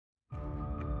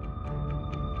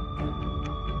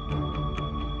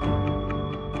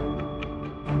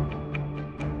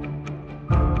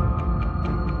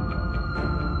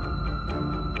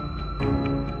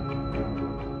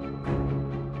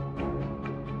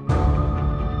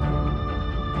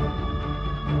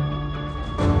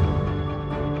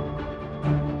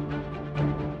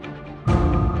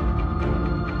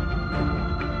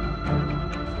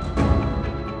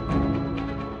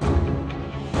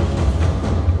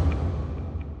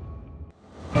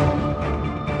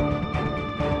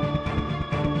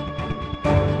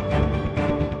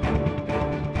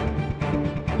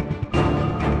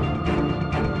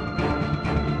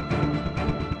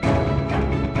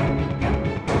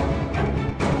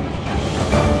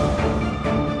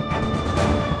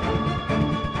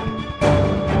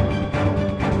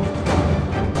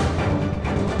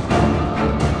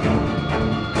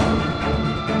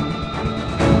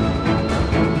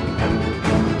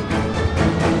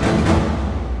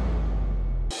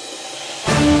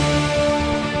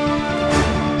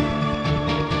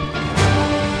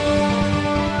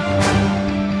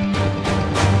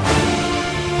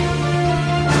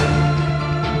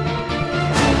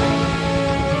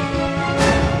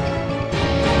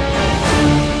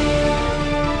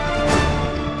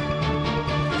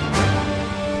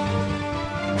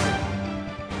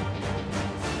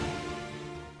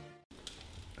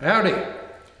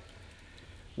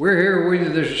We're here with you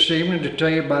this evening to tell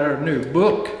you about our new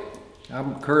book.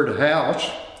 I'm Kurt House.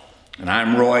 And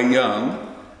I'm Roy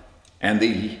Young. And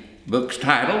the book's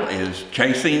title is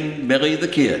Chasing Billy the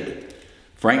Kid,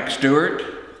 Frank Stewart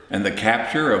and the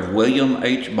Capture of William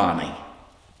H. Bonney.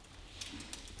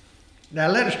 Now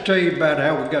let us tell you about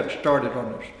how we got started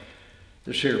on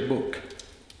this here book.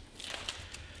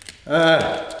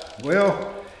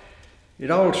 Well, it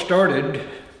all started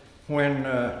when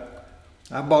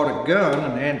I bought a gun,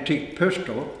 an antique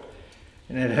pistol,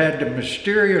 and it had the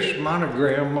mysterious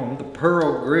monogram on the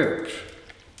pearl grips,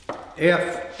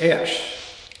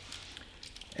 FS.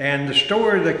 And the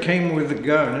story that came with the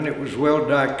gun, and it was well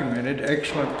documented,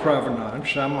 excellent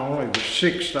provenance. I'm only the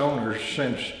 6th owner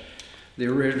since the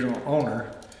original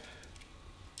owner,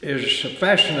 is a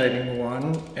fascinating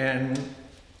one. And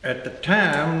at the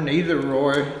time, neither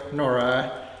Roy nor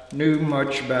I knew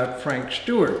much about Frank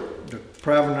Stewart. The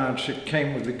provenance that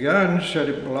came with the gun said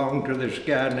it belonged to this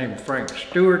guy named Frank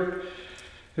Stewart,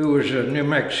 who was a New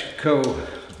Mexico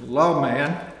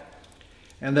lawman,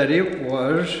 and that it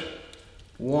was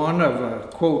one of a,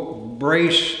 quote,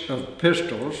 brace of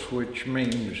pistols, which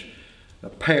means a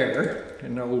pair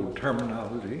in the old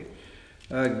terminology,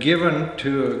 given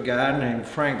to a guy named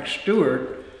Frank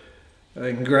Stewart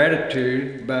in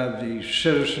gratitude by the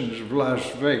citizens of Las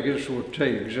Vegas. We'll tell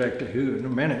you exactly who in a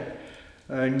minute.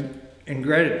 In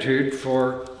gratitude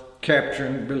for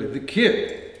capturing Billy the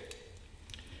Kid.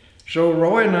 So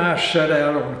Roy and I set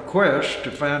out on a quest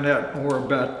to find out more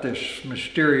about this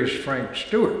mysterious Frank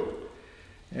Stewart.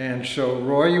 And so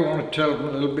Roy, you want to tell them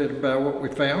a little bit about what we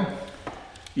found?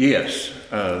 Yes,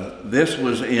 this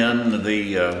was in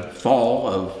the fall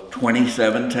of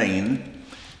 2017.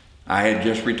 I had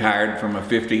just retired from a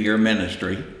 50-year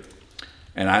ministry,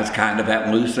 and I was kind of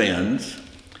at loose ends.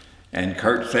 And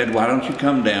Kurt said, why don't you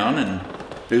come down and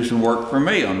do some work for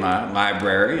me on my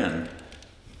library and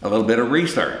a little bit of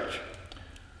research.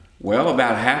 Well,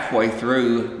 about halfway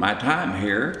through my time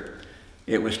here,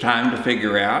 it was time to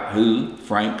figure out who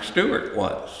Frank Stewart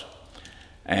was.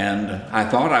 And I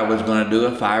thought I was going to do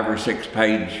a 5 or 6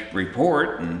 page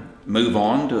report and move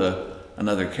on to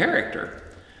another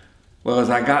character. Well, as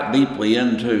I got deeply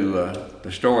into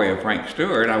the story of Frank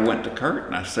Stewart, I went to Kurt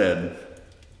and I said,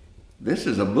 this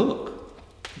is a book.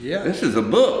 Yeah. This is a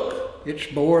book.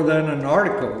 It's more than an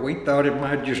article. We thought it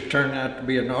might just turn out to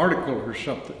be an article or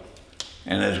something.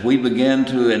 And as we began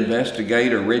to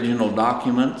investigate original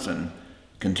documents and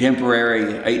contemporary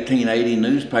 1880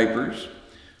 newspapers,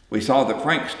 we saw that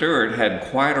Frank Stewart had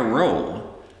quite a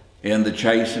role in the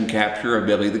chase and capture of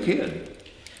Billy the Kid.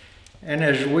 And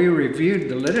as we reviewed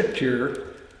the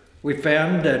literature, we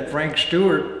found that Frank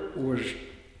Stewart was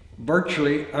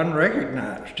virtually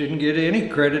unrecognized, didn't get any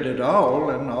credit at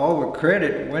all, and all the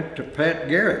credit went to Pat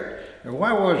Garrett. And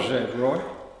why was that, Roy?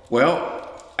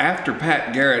 Well, after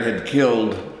Pat Garrett had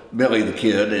killed Billy the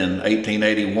Kid in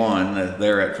 1881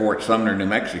 there at Fort Sumner, New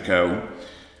Mexico,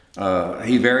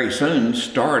 he very soon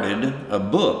started a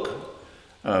book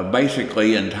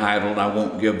basically entitled, I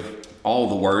won't give all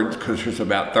the words because there's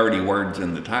about 30 words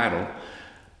in the title,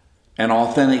 An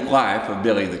Authentic Life of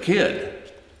Billy the Kid.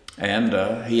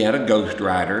 And he had a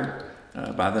ghostwriter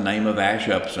by the name of Ash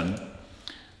Upson.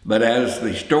 But as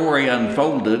the story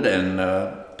unfolded and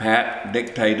Pat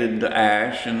dictated to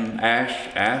Ash and Ash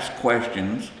asked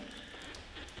questions,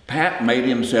 Pat made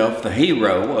himself the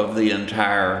hero of the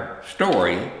entire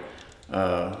story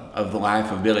of the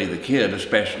life of Billy the Kid,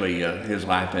 especially his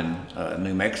life in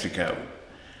New Mexico.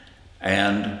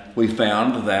 And we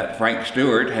found that Frank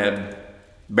Stewart had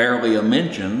barely a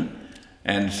mention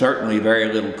and certainly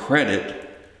very little credit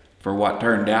for what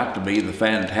turned out to be the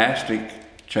fantastic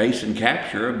chase and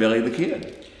capture of Billy the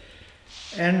Kid.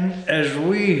 And as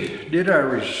we did our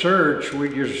research, we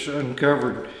just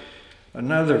uncovered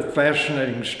another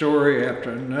fascinating story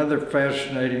after another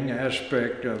fascinating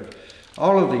aspect of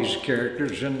all of these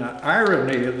characters. And the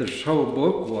irony of this whole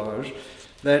book was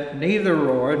that neither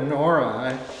Roy nor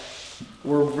I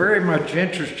were very much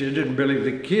interested in Billy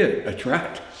the Kid. That's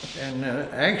right. And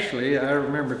actually, I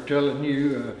remember telling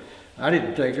you, I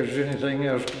didn't think there was anything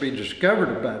else to be discovered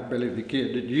about Billy the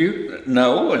Kid. Did you?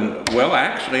 No, and well,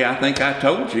 actually, I think I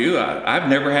told you, I've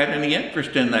never had any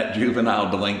interest in that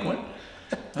juvenile delinquent.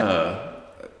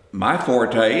 My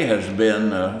forte has been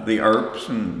the Earps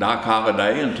and Doc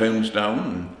Holliday and Tombstone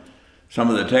and some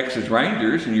of the Texas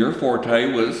Rangers, and your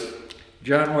forte was?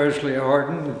 John Wesley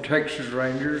Hardin, the Texas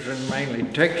Rangers, and mainly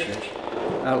Texas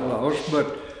Outlaws.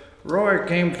 But Roy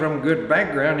came from a good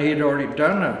background. He had already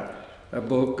done a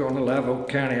book on the Live Oak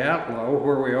County Outlaw,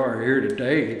 where we are here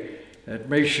today at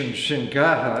Mission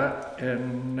Sincaja.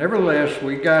 And nevertheless,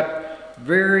 we got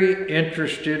very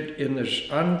interested in this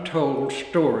untold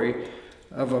story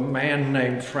of a man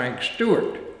named Frank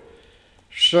Stewart.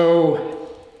 So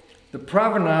the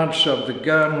provenance of the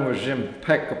gun was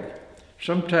impeccable.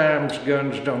 Sometimes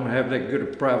guns don't have that good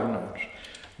a provenance.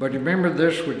 But remember,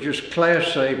 this was just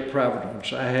Class A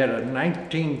provenance. I had a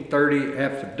 1930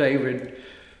 affidavit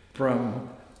from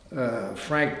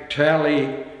Frank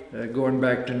Talley, going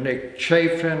back to Nick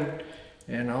Chafin,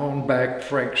 and on back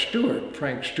Frank Stewart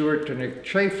to Nick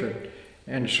Chafin.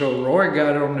 And so Roy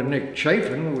got on to Nick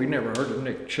Chafin. We never heard of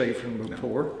Nick Chafin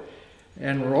before.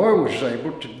 And Roy was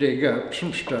able to dig up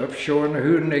some stuff showing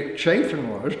who Nick Chafin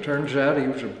was. Turns out he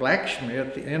was a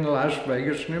blacksmith in Las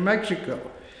Vegas, New Mexico.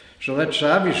 So that's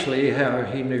obviously how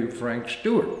he knew Frank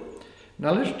Stewart.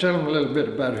 Now let's tell him a little bit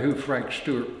about who Frank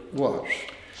Stewart was.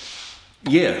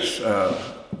 Yes,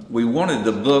 we wanted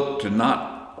the book to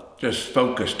not just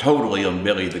focus totally on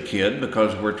Billy the Kid,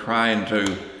 because we're trying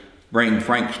to bring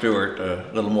Frank Stewart a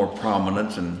little more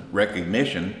prominence and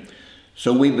recognition.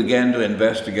 So we began to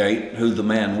investigate who the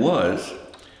man was,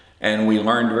 and we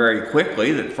learned very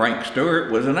quickly that Frank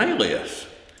Stewart was an alias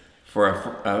for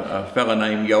a fellow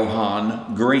named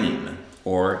Johann Green,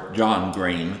 or John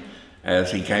Green,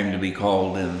 as he came to be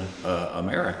called in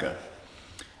America.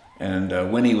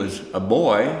 And when he was a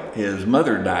boy, his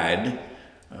mother died.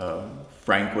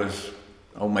 Frank was,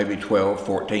 maybe 12,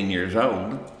 14 years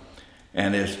old,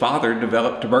 and his father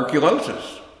developed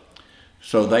tuberculosis.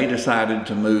 So they decided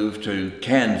to move to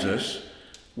Kansas,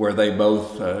 where they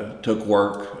both took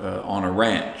work on a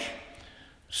ranch.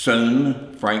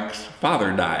 Soon, Frank's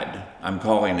father died. I'm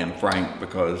calling him Frank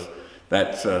because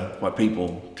that's what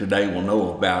people today will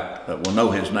know about, will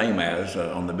know his name as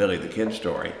on the Billy the Kid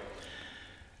story.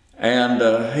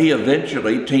 And he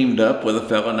eventually teamed up with a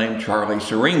fellow named Charlie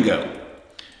Siringo.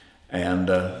 And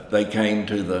they came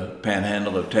to the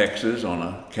panhandle of Texas on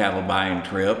a cattle buying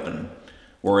trip and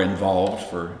were involved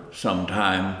for some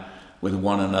time with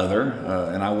one another.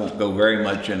 And I won't go very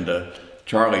much into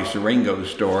Charlie Siringo's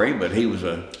story, but he was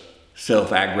a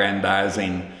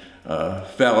self-aggrandizing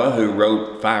fella who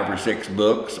wrote 5 or 6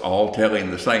 books, all telling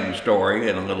the same story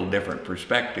in a little different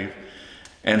perspective.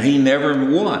 And he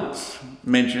never once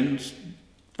mentions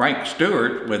Frank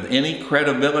Stewart with any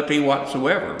credibility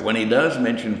whatsoever. When he does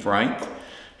mention Frank,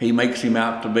 he makes him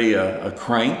out to be a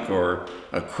crank or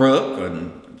a crook,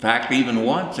 and in fact, even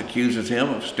once accuses him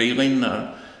of stealing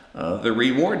the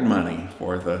reward money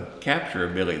for the capture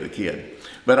of Billy the Kid.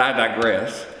 But I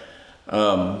digress.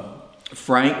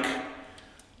 Frank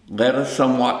led a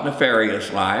somewhat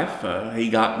nefarious life. He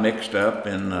got mixed up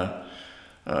in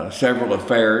several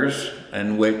affairs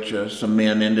in which some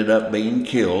men ended up being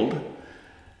killed.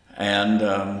 And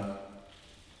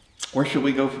where should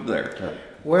we go from there?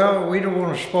 Well, we don't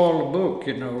want to spoil the book,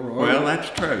 you know, Roy. Well, that's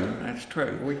true. That's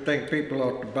true. We think people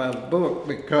ought to buy the book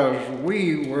because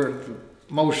we were the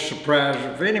most surprised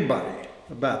of anybody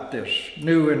about this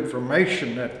new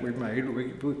information that we made.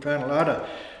 We found a lot of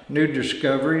new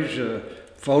discoveries,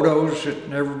 photos that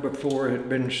never before had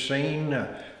been seen,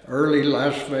 early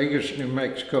Las Vegas, New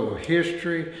Mexico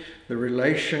history, the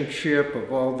relationship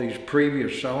of all these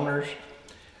previous owners.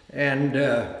 And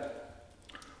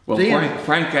well,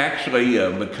 Frank actually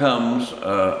becomes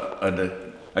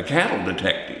a cattle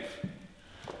detective.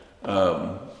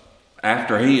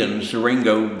 After he and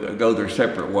Siringo go their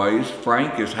separate ways,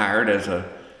 Frank is hired as a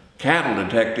cattle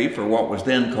detective for what was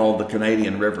then called the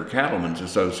Canadian River Cattlemen's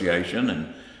Association,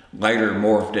 and later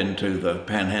morphed into the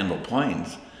Panhandle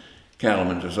Plains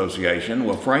Cattlemen's Association.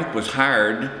 Well, Frank was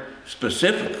hired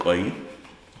specifically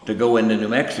to go into New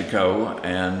Mexico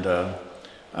and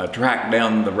track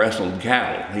down the rustled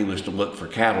cattle. He was to look for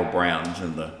cattle browns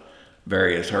in the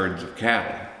various herds of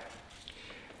cattle.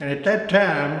 And at that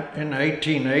time, in the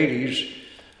 1880s,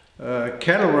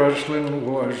 cattle rustling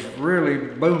was really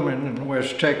booming in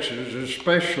West Texas,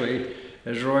 especially,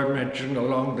 as Roy mentioned,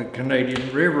 along the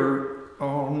Canadian River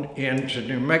on into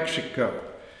New Mexico.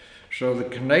 So the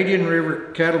Canadian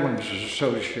River Cattlemen's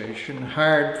Association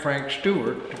hired Frank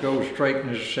Stewart to go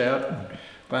straighten this out and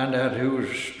find out who was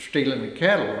stealing the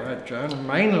cattle, right, John?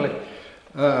 Mainly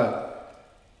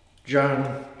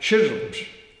John Chisholm's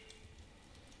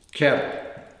cattle,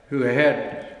 who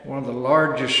had one of the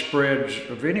largest spreads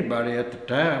of anybody at the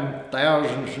time,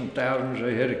 thousands and thousands of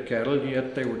head of cattle, and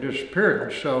yet they were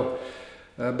disappearing. So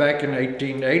back in the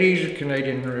 1880s, the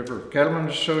Canadian River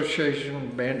Cattlemen's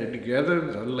Association banded together.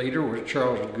 The leader was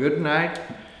Charles Goodnight,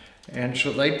 and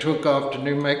so they took off to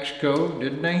New Mexico,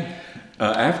 didn't they?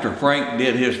 After Frank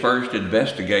did his first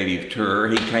investigative tour,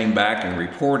 he came back and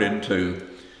reported to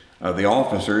the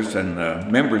officers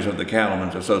and members of the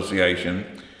Cattlemen's Association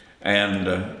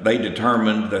And they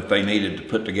determined that they needed to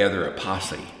put together a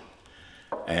posse.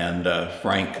 And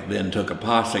Frank then took a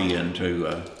posse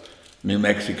into New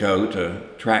Mexico to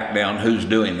track down who's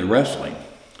doing the rustling.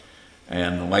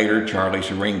 And later, Charlie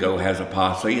Siringo has a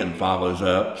posse and follows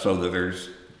up, so that there's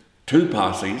 2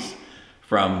 posses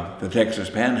from the Texas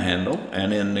Panhandle.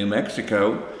 And in New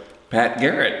Mexico, Pat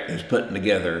Garrett is putting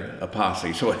together a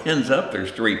posse. So it ends up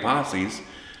there's 3 posses,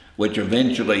 which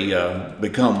eventually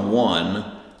become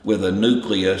one, with a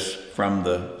nucleus from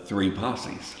the 3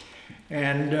 posses.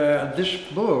 And this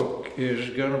book is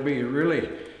going to be really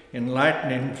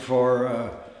enlightening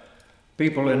for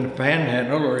people in the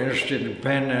Panhandle or interested in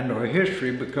Panhandle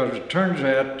history, because it turns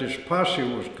out this posse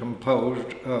was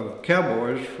composed of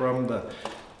cowboys from the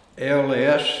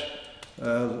LS,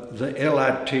 the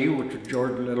LIT, which was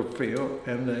George Littlefield,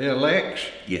 and the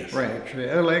LX ranch. The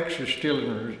LX is still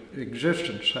in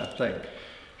existence, I think.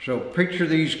 So picture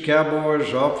these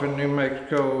cowboys off in New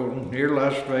Mexico, near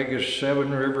Las Vegas,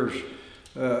 Seven Rivers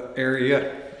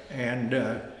area,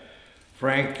 and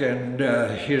Frank and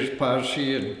his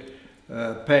posse and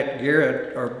Pat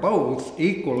Garrett are both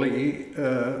equally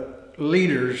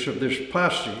leaders of this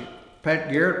posse.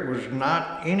 Pat Garrett was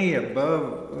not any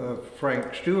above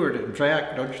Frank Stewart. In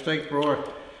fact, don't you think, Roy?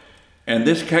 And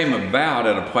this came about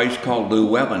at a place called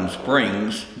Llewellyn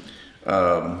Springs.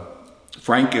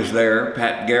 Frank is there,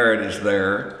 Pat Garrett is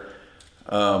there,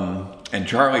 and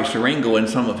Charlie Siringo and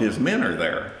some of his men are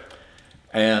there.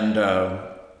 And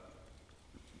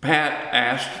Pat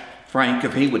asked Frank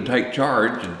if he would take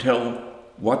charge and tell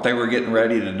what they were getting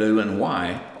ready to do and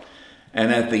why.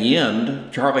 And at the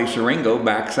end, Charlie Siringo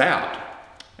backs out,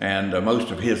 and most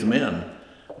of his men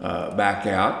back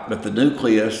out. But the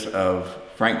nucleus of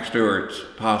Frank Stewart's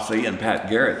posse and Pat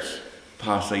Garrett's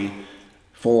posse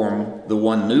form the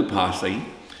one new posse.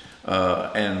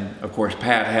 And of course,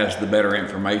 Pat has the better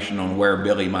information on where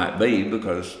Billy might be,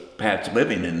 because Pat's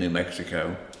living in New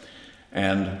Mexico.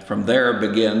 And from there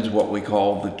begins what we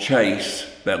call the chase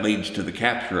that leads to the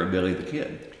capture of Billy the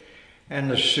Kid. And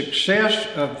the success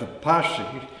of the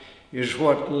posse is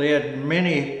what led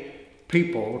many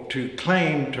people to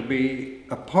claim to be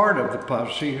a part of the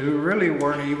posse who really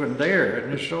weren't even there.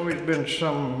 And there's always been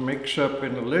some mix-up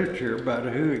in the literature about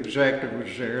who exactly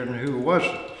was there and who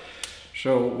wasn't.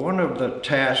 So one of the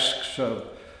tasks of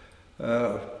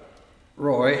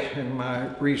Roy in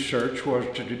my research was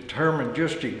to determine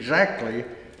just exactly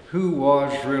who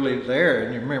was really there.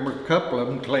 And you remember a couple of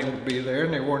them claimed to be there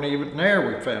and they weren't even there,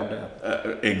 we found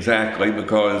out. Exactly,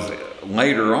 because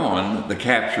later on, the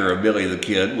capture of Billy the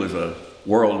Kid was a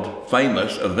world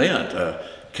famous event,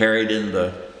 carried in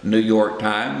the New York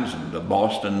Times and the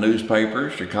Boston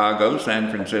newspapers, Chicago, San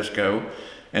Francisco.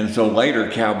 And so later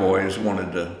cowboys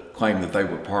wanted to claim that they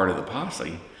were part of the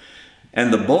posse.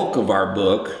 And the bulk of our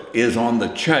book is on the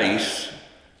chase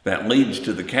that leads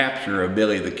to the capture of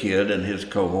Billy the Kid and his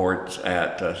cohorts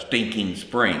at Stinking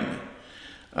Spring,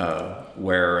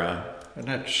 where... and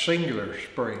that's singular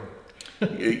spring.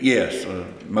 Yes,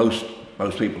 most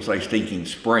people say Stinking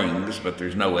Springs, but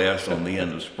there's no S on the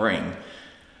end of spring.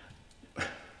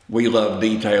 We love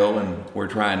detail, and we're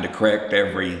trying to correct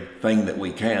everything that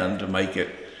we can to make it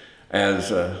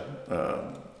as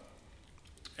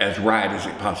right as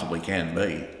it possibly can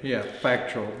be. Yeah,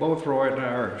 factual. Both Roy and I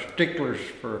are sticklers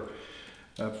for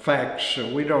facts, so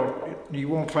you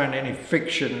won't find any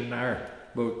fiction in our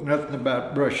book, nothing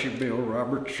about Brushy Bill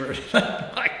Roberts or anything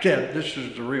like that. This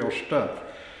is the real stuff.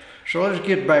 So let's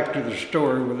get back to the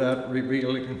story without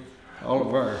revealing all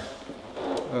of our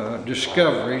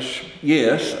discoveries.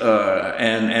 Yes,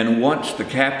 and once the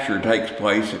capture takes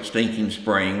place at Stinking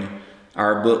Spring,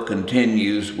 our book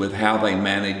continues with how they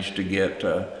managed to get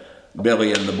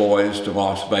Billy and the boys to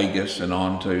Las Vegas and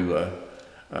on to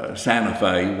Santa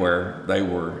Fe, where they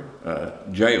were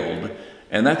jailed.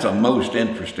 And that's a most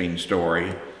interesting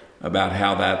story about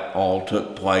how that all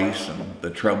took place and the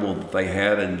trouble that they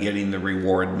had in getting the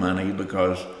reward money,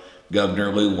 because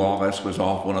Governor Lew Wallace was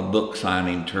off on a book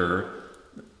signing tour.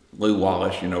 Lew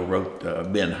Wallace,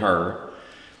 wrote Ben-Hur.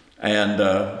 And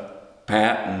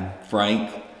Pat and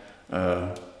Frank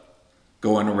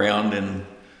going around in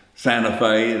Santa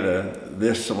Fe,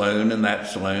 this saloon and that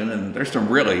saloon, and there's some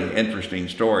really interesting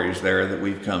stories there that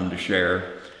we've come to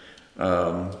share.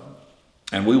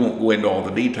 And we won't go into all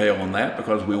the detail on that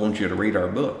because we want you to read our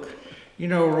book. You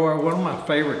know, Roy, one of my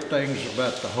favorite things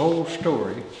about the whole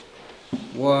story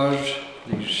was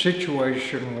the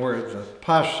situation where the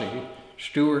posse,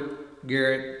 Stewart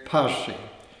Garrett posse,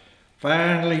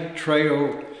 finally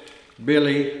trailed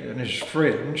Billy and his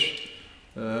friends.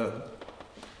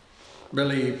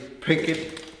 Billy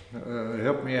Pickett,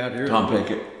 help me out here. Tom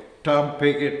Pickett. Tom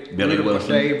Pickett, Billy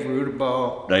Wilson, Dave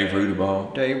Rudabaugh,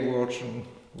 Dave Wilson,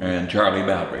 and Charlie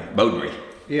Beaudry.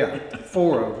 Yeah,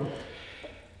 4 of them.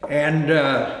 And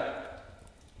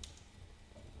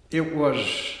it was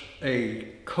a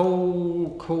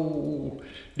cold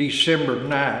December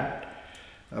night,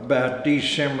 about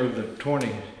December the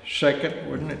 22nd,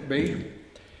 wouldn't it be,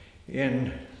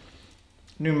 in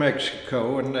New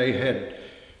Mexico, and they had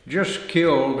just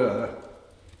killed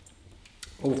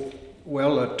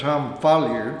Tom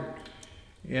Folliard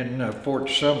in Fort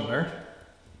Sumner.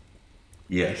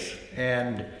 Yes.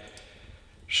 And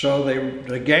so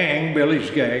the gang, Billy's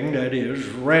gang that is,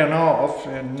 ran off,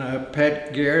 and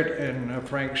Pat Garrett and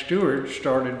Frank Stewart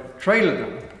started trailing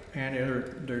them. And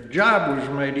their job was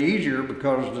made easier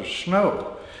because of the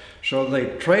snow. So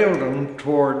they trailed them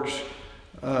towards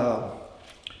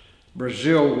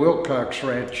Brazil Wilcox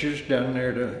ranches down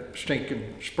there to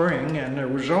Stinking Spring, and there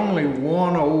was only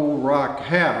one old rock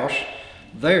house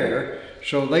there,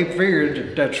 so they figured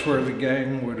that that's where the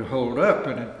gang would hold up.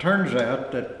 And it turns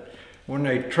out that when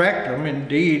they tracked them,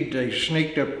 indeed, they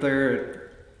sneaked up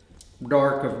there at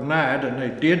dark of night, and they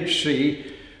did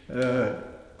see,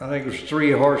 I think it was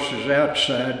 3 horses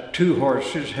outside. 2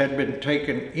 horses had been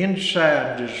taken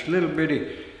inside this little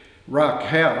bitty rock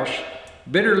house,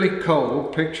 bitterly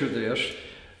cold, picture this,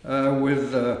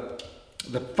 with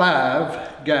the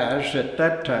 5 guys at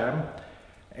that time.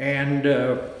 And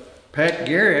Pat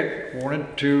Garrett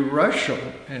wanted to rush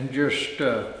them and just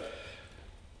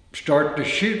start the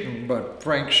shooting, but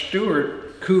Frank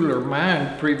Stewart, cooler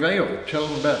mind, prevailed. Tell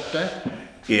them about that.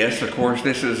 Yes, of course,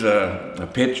 this is a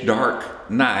pitch dark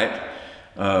night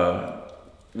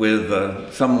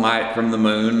with some light from the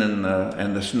moon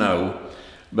and the snow.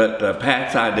 But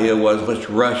Pat's idea was, let's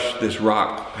rush this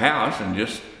rock house and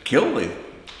just kill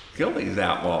these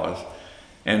outlaws.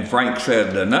 And Frank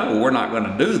said, no, we're not going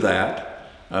to do that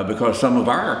because some of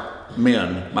our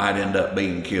men might end up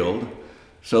being killed.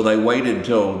 So they waited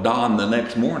till dawn the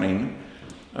next morning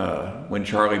when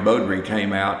Charlie Beaudry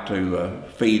came out to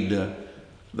feed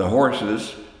the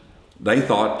horses. They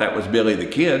thought that was Billy the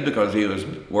Kid because he was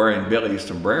wearing Billy's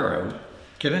sombrero.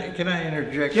 Can I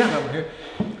interject something here?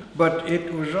 But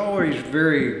it was always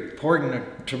very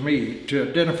poignant to me to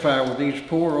identify with these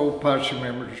poor old posse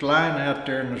members lying out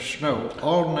there in the snow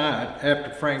all night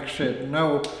after Frank said,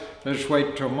 no, let's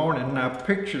wait till morning. Now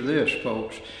picture this,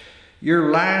 folks.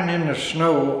 You're lying in the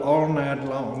snow all night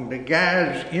long. The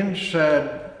guys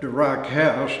inside the rock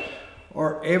house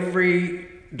are every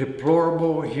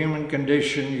deplorable human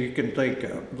condition you can think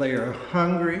of. They are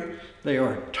hungry, they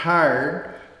are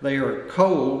tired, they are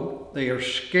cold, they are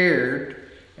scared,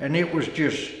 and it was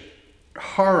just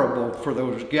horrible for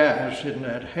those guys in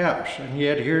that house. And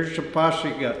yet here's the posse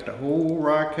got the whole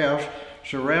rock house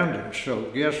surrounded. So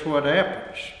guess what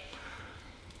happens?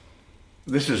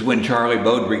 This is when Charlie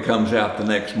Beaudry comes out the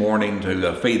next morning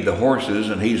to feed the horses,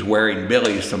 and he's wearing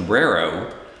Billy's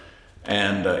sombrero.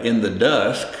 And in the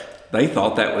dusk, they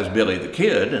thought that was Billy the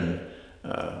Kid, and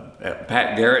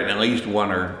Pat Garrett and at least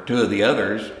 1 or 2 of the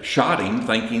others shot him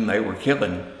thinking they were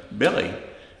killing Billy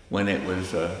when it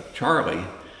was Charlie.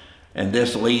 And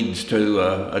this leads to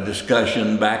a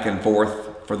discussion back and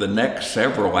forth for the next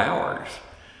several hours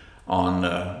on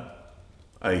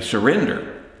a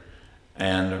surrender.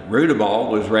 And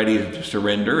Rudabaugh was ready to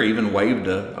surrender, even waved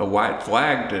a white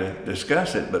flag to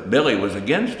discuss it, but Billy was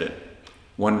against it.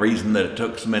 One reason that it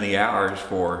took so many hours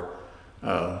for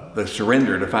the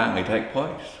surrender to finally take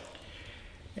place.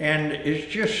 And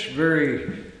it's just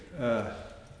very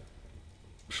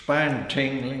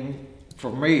spine-tingling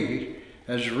for me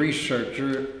as a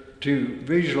researcher to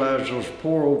visualize those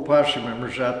poor old posse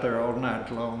members out there all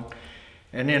night long,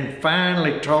 and then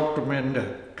finally talk them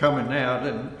into coming out.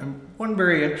 And one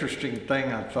very interesting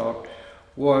thing I thought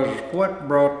was what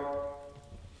brought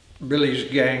Billy's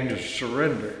gang to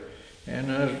surrender. And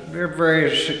there are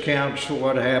various accounts of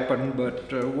what happened,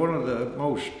 but one of the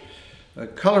most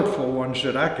colorful ones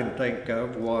that I can think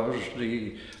of was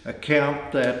the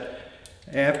account that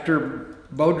after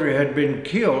Beaudry had been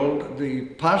killed, the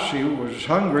posse was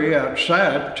hungry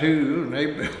outside too, and they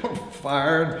built a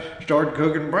fire and started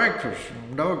cooking breakfast.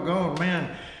 And doggone,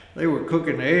 man, they were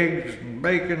cooking eggs and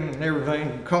bacon and everything,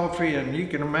 and coffee, and you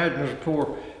can imagine those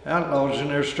poor outlaws in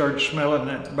there started smelling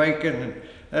that bacon, and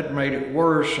that made it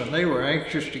worse, and they were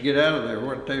anxious to get out of there,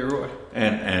 weren't they, Roy?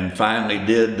 And finally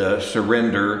did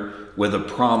surrender with a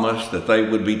promise that they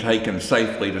would be taken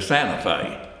safely to Santa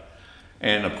Fe.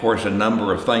 And of course, a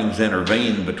number of things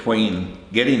intervened between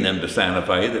getting them to Santa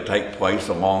Fe that take place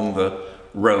along the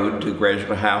road to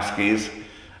Grezlowski's,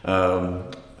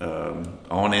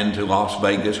 on into Las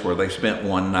Vegas, where they spent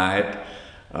one night.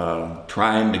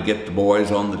 trying to get the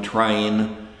boys on the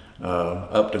train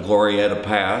up to Glorieta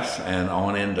Pass and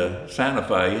on into Santa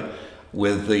Fe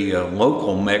with the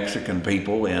local Mexican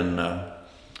people in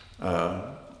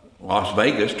Las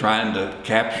Vegas trying to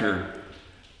capture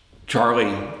Dave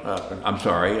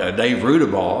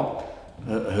Rudabaugh,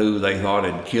 who they thought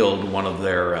had killed one of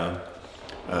their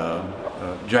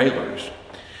jailers.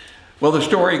 Well, the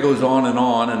story goes on,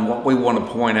 and what we want to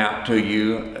point out to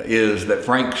you is that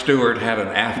Frank Stewart had an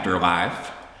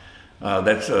afterlife.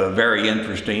 That's very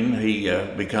interesting. He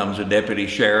becomes a deputy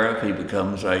sheriff, he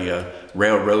becomes a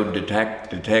railroad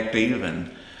detective,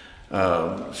 and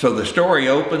so the story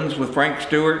opens with Frank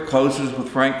Stewart, closes with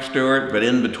Frank Stewart, but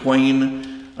in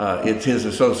between, it's his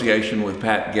association with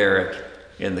Pat Garrett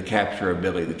in the capture of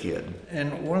Billy the Kid.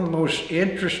 And one of the most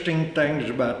interesting things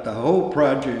about the whole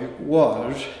project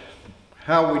was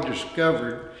how we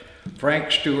discovered Frank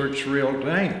Stewart's real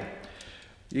name.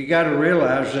 You got to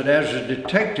realize that as a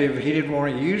detective, he didn't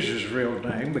want to use his real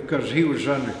name because he was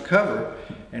undercover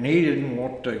and he didn't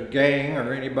want the gang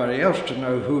or anybody else to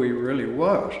know who he really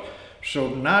was. So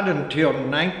not until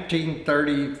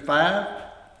 1935,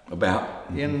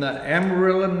 in the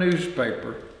Amarillo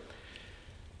newspaper,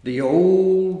 the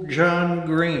old John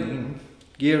Green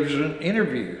gives an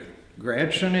interview,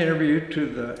 grants an interview to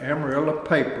the Amarillo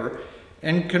paper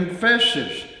and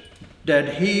confesses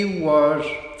that he was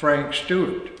Frank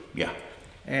Stewart. Yeah.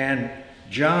 And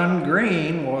John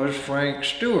Green was Frank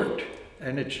Stewart.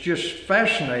 And it's just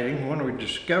fascinating when we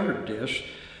discovered this,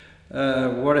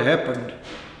 what happened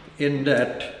in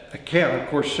that account. Of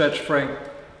course, that's Frank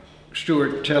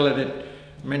Stewart telling it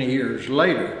many years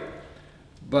later.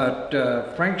 But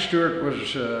Frank Stewart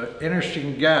was an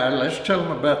interesting guy. Let's tell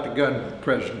him about the gun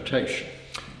presentation.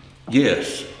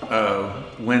 Yes.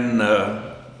 When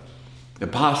the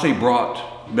posse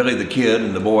brought Billy the Kid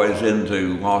and the boys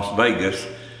into Las Vegas,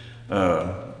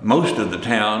 most of the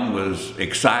town was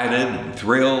excited and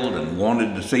thrilled and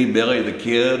wanted to see Billy the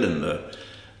Kid and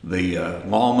the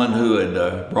lawman who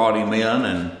had brought him in.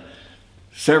 And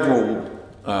several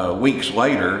weeks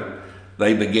later,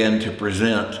 they began to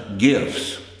present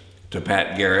gifts to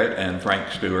Pat Garrett and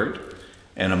Frank Stewart.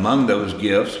 And among those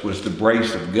gifts was the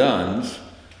brace of guns,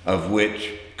 of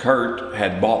which Kurt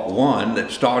had bought one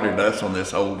that started us on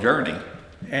this whole journey.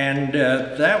 And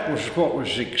that was what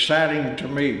was exciting to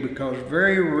me, because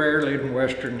very rarely in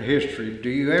Western history do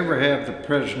you ever have the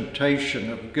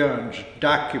presentation of guns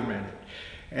documented.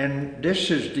 And this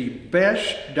is the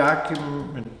best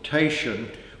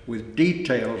documentation with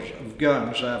details of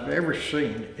guns I've ever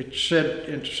seen. It said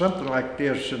it's something like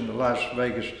this in the Las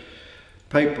Vegas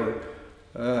paper.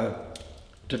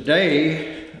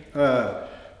 Today,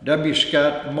 W.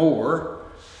 Scott Moore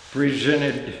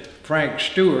presented Frank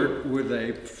Stewart with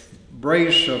a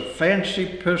brace of fancy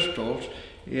pistols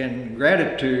in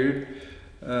gratitude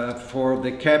for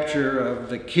the capture of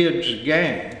the Kid's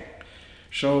gang.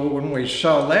 So when we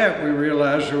saw that, we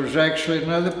realized there was actually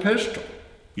another pistol.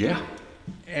 Yeah.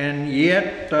 And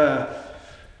yet,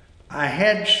 I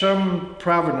had some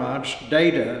provenance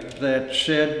data that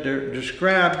said,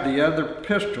 described the other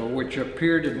pistol, which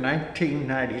appeared in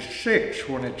 1996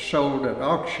 when it sold at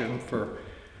auction for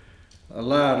a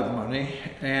lot of money.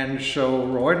 And so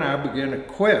Roy and I began a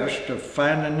quest of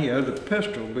finding the other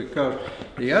pistol, because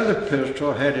the other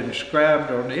pistol had inscribed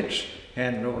on its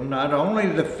handle not only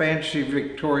the fancy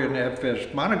Victorian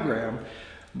FS monogram,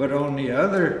 but on the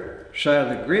other side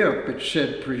of the grip it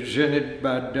said presented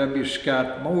by W.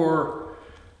 Scott Moore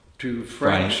to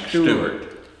Frank Stewart.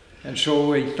 And so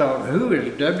we thought, who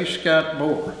is W. Scott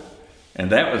Moore? And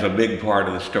that was a big part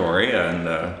of the story. And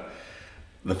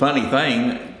the funny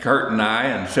thing, Kurt and I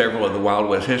and several of the Wild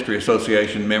West History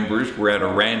Association members were at a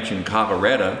ranch in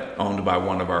Colorado owned by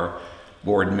one of our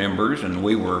board members, and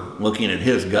we were looking at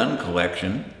his gun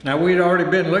collection. Now, we'd already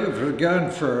been looking for the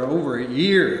gun for over a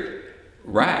year.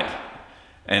 Right.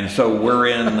 And so we're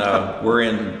in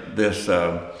this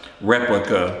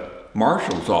replica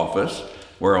marshal's office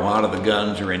where a lot of the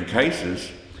guns are in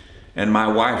cases. And my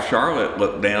wife Charlotte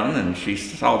looked down and she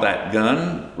saw that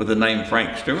gun with the name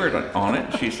Frank Stewart on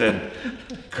it. She said,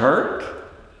 "Kurt,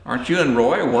 aren't you and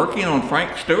Roy working on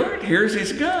Frank Stewart? Here's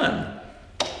his gun."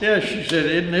 Yeah, she said,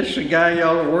 "Isn't this the guy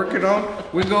y'all are working on?"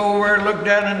 We go over and look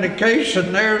down in the case,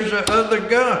 and there's the other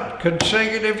gun,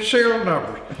 consecutive serial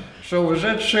numbers. So was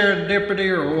that serendipity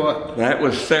or what? That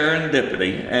was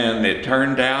serendipity, and it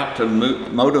turned out to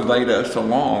motivate us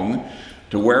along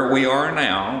to where we are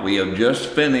now. We have just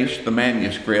finished the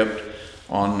manuscript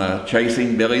on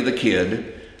Chasing Billy the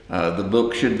Kid. The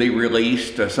book should be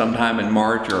released sometime in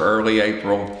March or early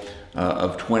April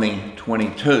of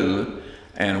 2022.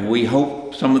 And we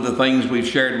hope some of the things we've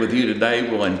shared with you today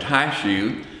will entice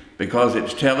you, because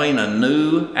it's telling a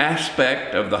new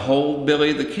aspect of the whole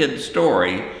Billy the Kid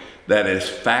story that is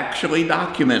factually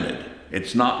documented.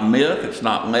 It's not myth, it's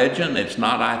not legend, it's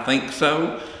not I think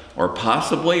so, or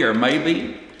possibly, or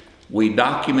maybe. We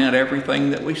document everything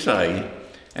that we say,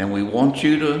 and we want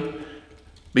you to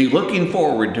be looking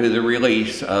forward to the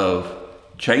release of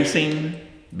Chasing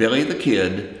Billy the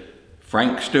Kid,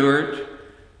 Frank Stewart,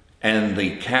 and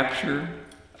the capture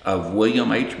of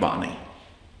William H. Bonney.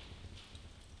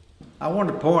 I want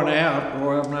to point out,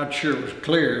 or I'm not sure it was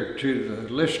clear to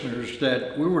the listeners,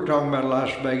 that we were talking about Las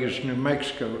Vegas, New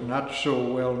Mexico, not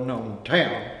so well-known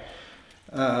town.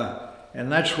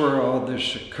 And that's where all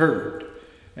this occurred.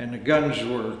 And the guns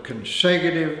were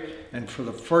consecutive, and for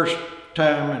the first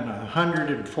time in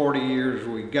 140 years,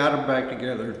 we got them back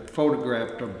together,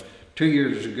 photographed them 2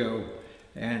 years ago.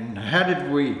 And how did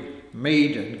we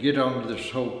meet and get onto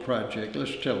this whole project?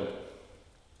 Let's tell them.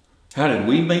 How did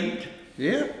we meet?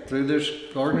 Yeah, through this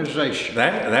organization.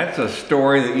 That's a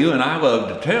story that you and I love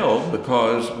to tell,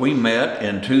 because we met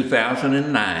in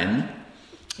 2009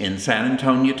 in San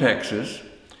Antonio, Texas,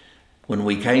 when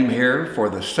we came here for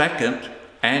the second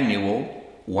annual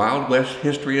Wild West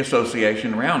History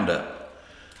Association Roundup.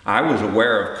 I was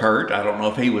aware of Kurt. I don't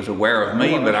know if he was aware of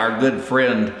me, but our good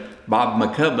friend Bob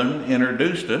McCubbin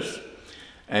introduced us.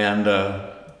 And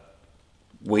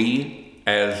we,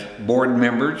 as board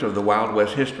members of the Wild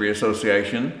West History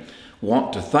Association,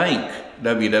 want to thank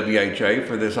WWHA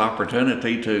for this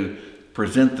opportunity to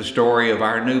present the story of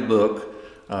our new book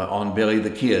on Billy the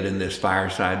Kid in this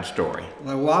fireside story.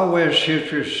 The Wild West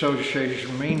History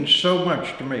Association means so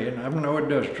much to me, and I know it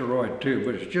does to Roy too,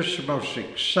 but it's just the most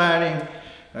exciting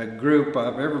group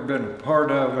I've ever been a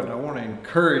part of, and I want to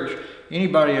encourage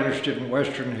anybody interested in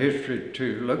Western history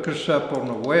to look us up on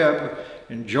the web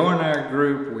and join our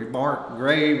group. We mark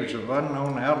graves of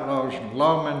unknown outlaws and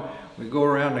lawmen. We go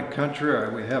around the country.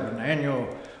 We have an annual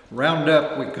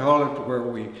roundup, we call it, where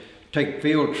we take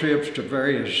field trips to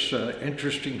various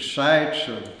interesting sites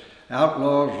of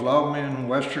outlaws, lawmen,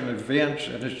 Western events,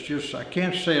 and it's just, I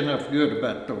can't say enough good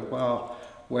about the Wild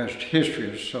West History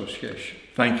Association.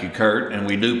 Thank you, Kurt. And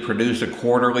we do produce a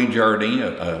quarterly journey,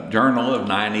 a journal of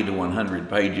 90 to 100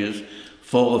 pages,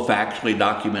 full of factually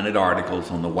documented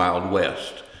articles on the Wild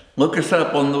West. Look us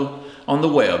up on the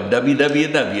web,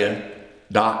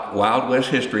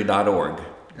 www.wildwesthistory.org.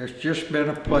 It's just been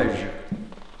a pleasure.